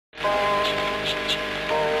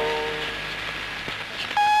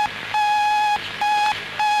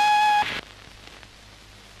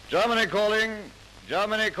Germany calling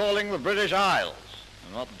the British Isles.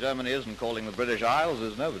 And what Germany isn't calling the British Isles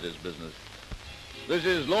is nobody's business. This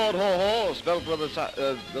is Lord Haw-Haw, spelt with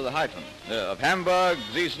a hyphen, of Hamburg,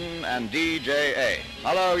 Gießen, and DJA.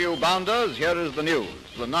 Hello, you bounders, here is the news,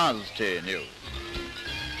 the nasty news.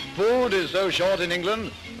 Food is so short in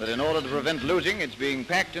England that in order to prevent looting, it's being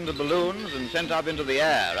packed into balloons and sent up into the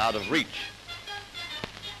air, out of reach.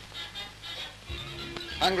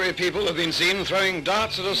 Hungry people have been seen throwing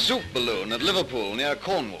darts at a soup balloon at Liverpool, near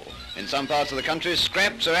Cornwall. In some parts of the country,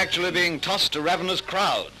 scraps are actually being tossed to ravenous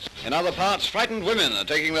crowds. In other parts, frightened women are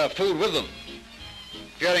taking their food with them.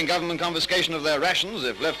 Fearing government confiscation of their rations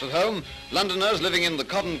if left at home, Londoners living in the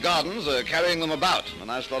Cotton Gardens are carrying them about. A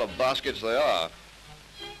nice lot of baskets they are.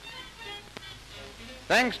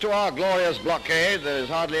 Thanks to our glorious blockade, there is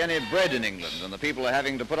hardly any bread in England, and the people are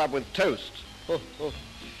having to put up with toast.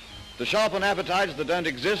 To sharpen appetites that don't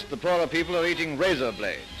exist, the poorer people are eating razor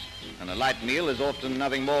blades, and a light meal is often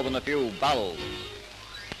nothing more than a few bowls.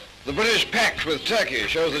 The British pact with Turkey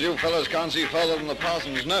shows that you fellows can't see further than the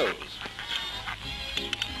parson's nose.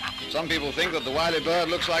 Some people think that the wily bird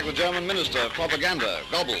looks like the German minister of propaganda,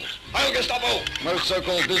 Goebbels. Heil Gestapo! Most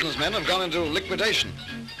so-called businessmen have gone into liquidation.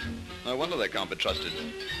 No wonder they can't be trusted.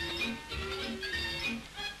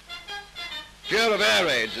 Fear of air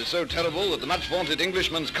raids is so terrible that the much-vaunted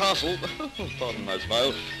Englishman's castle, pardon my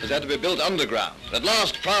smile, has had to be built underground. At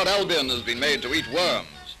last, proud Albion has been made to eat worms.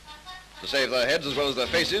 To save their heads as well as their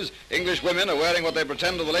faces, English women are wearing what they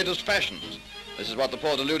pretend are the latest fashions. This is what the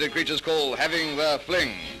poor deluded creatures call having their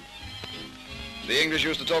fling. The English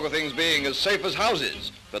used to talk of things being as safe as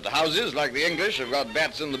houses, but the houses, like the English, have got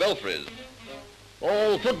bats in the belfries.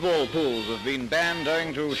 All football pools have been banned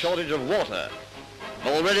owing to shortage of water.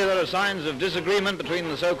 Already there are signs of disagreement between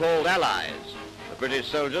the so-called allies. The British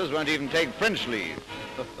soldiers won't even take French leave.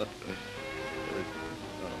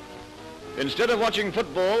 Instead of watching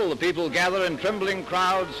football, the people gather in trembling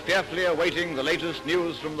crowds, fearfully awaiting the latest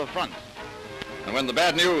news from the front. And when the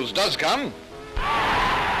bad news does come,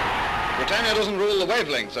 Britannia doesn't rule the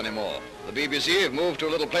wavelengths anymore. The BBC have moved to a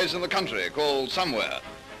little place in the country called Somewhere.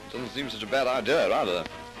 Doesn't seem such a bad idea, either.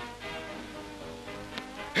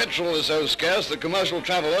 Petrol is so scarce that commercial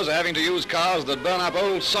travelers are having to use cars that burn up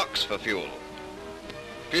old socks for fuel.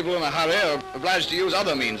 People in a hurry are obliged to use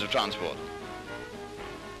other means of transport.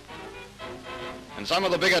 In some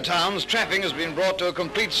of the bigger towns, traffic has been brought to a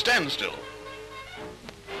complete standstill.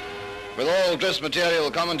 With all dress material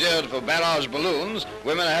commandeered for barrage balloons,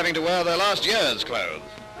 women are having to wear their last year's clothes.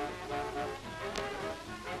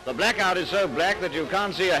 The blackout is so black that you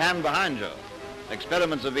can't see a hand behind you.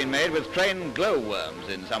 Experiments have been made with trained glowworms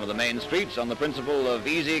in some of the main streets on the principle of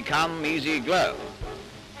easy come, easy glow.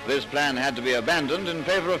 This plan had to be abandoned in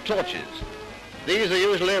favor of torches. These are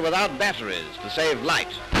usually without batteries to save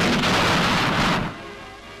light.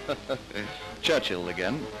 Churchill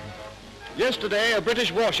again. Yesterday, a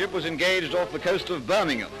British warship was engaged off the coast of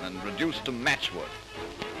Birmingham and reduced to matchwood.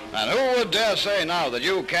 And who would dare say now that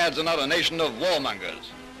you cads are not a nation of warmongers?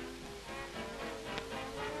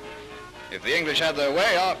 If the English had their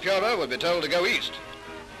way, our Führer would be told to go east.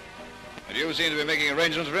 But you seem to be making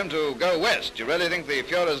arrangements for him to go west. You really think the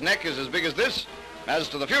Führer's neck is as big as this? As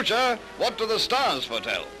to the future, what do the stars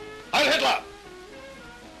foretell? Heil Hitler!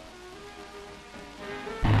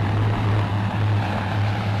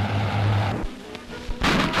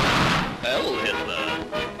 Heil Hitler!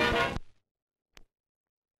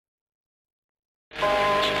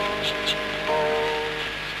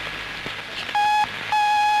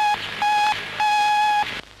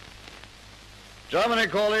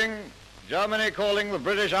 Germany calling the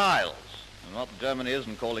British Isles. And what Germany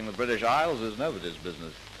isn't calling the British Isles is nobody's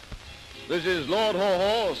business. This is Lord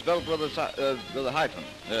Haw-Haw, spelt with a hyphen,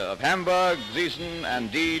 of Hamburg, Gießen, and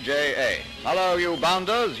DJA. Hello, you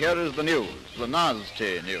bounders, here is the news, the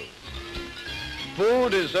nasty news.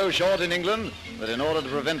 Food is so short in England that in order to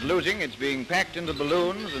prevent looting, it's being packed into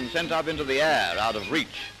balloons and sent up into the air, out of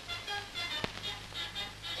reach.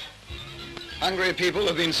 Hungry people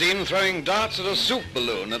have been seen throwing darts at a soup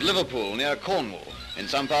balloon at Liverpool, near Cornwall. In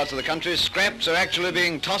some parts of the country, scraps are actually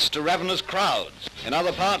being tossed to ravenous crowds. In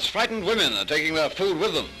other parts, frightened women are taking their food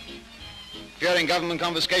with them. Fearing government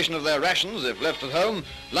confiscation of their rations if left at home,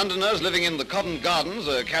 Londoners living in the Cotton Gardens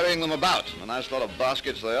are carrying them about. A nice lot of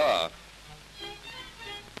baskets they are.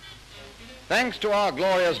 Thanks to our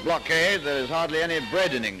glorious blockade, there is hardly any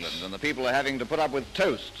bread in England, and the people are having to put up with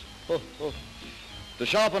toast. To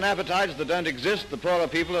sharpen appetites that don't exist, the poorer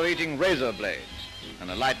people are eating razor blades, and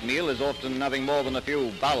a light meal is often nothing more than a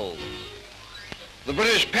few bowls. The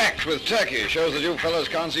British pact with Turkey shows that you fellows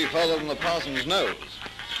can't see further than the parson's nose.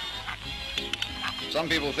 Some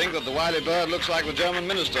people think that the wily bird looks like the German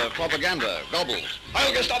minister of propaganda, Goebbels.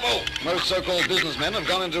 Heil Gestapo! Most so-called businessmen have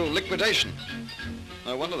gone into liquidation.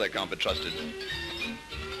 No wonder they can't be trusted.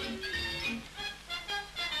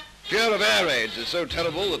 Fear of air raids is so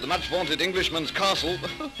terrible that the much-vaunted Englishman's castle,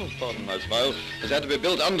 pardon my smile, has had to be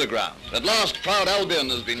built underground. At last, proud Albion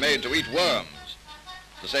has been made to eat worms.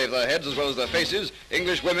 To save their heads as well as their faces,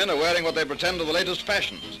 English women are wearing what they pretend are the latest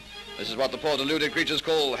fashions. This is what the poor deluded creatures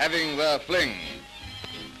call having their fling.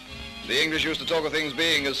 The English used to talk of things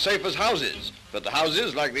being as safe as houses, but the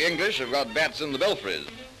houses, like the English, have got bats in the belfries.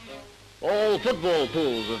 All football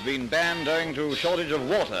pools have been banned owing to shortage of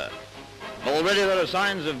water. Already there are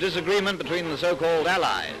signs of disagreement between the so-called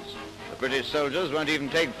allies. The British soldiers won't even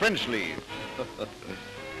take French leave.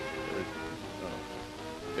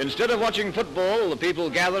 Instead of watching football, the people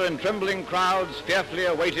gather in trembling crowds, fearfully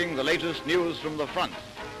awaiting the latest news from the front.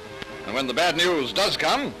 And when the bad news does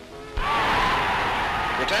come,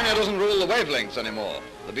 Britannia doesn't rule the wavelengths anymore.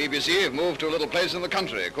 The BBC have moved to a little place in the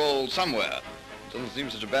country called Somewhere. Doesn't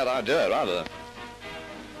seem such a bad idea, either.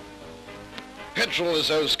 Petrol is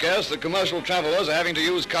so scarce that commercial travelers are having to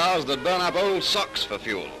use cars that burn up old socks for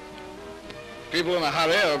fuel. People in a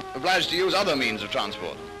hurry are obliged to use other means of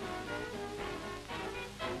transport.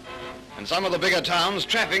 In some of the bigger towns,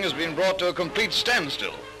 traffic has been brought to a complete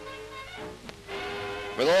standstill.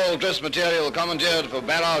 With all dress material commandeered for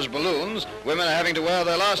barrage balloons, women are having to wear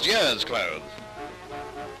their last year's clothes.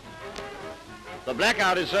 The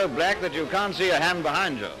blackout is so black that you can't see a hand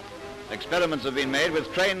behind you. Experiments have been made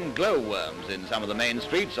with trained glowworms in some of the main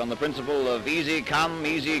streets on the principle of easy come,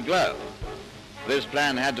 easy glow. This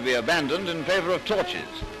plan had to be abandoned in favor of torches.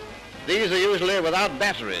 These are usually without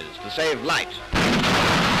batteries to save light.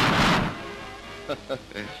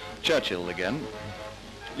 Churchill again.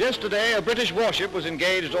 Yesterday, a British warship was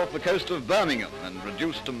engaged off the coast of Birmingham and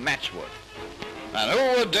reduced to matchwood. And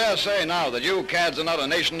who would dare say now that you cads are not a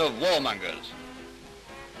nation of warmongers?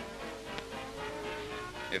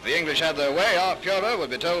 If the English had their way, our Führer would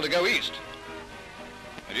be told to go east.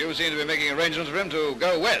 But you seem to be making arrangements for him to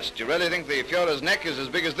go west. You really think the Führer's neck is as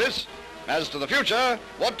big as this? As to the future,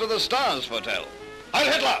 what do the stars foretell? Heil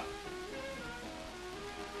Hitler!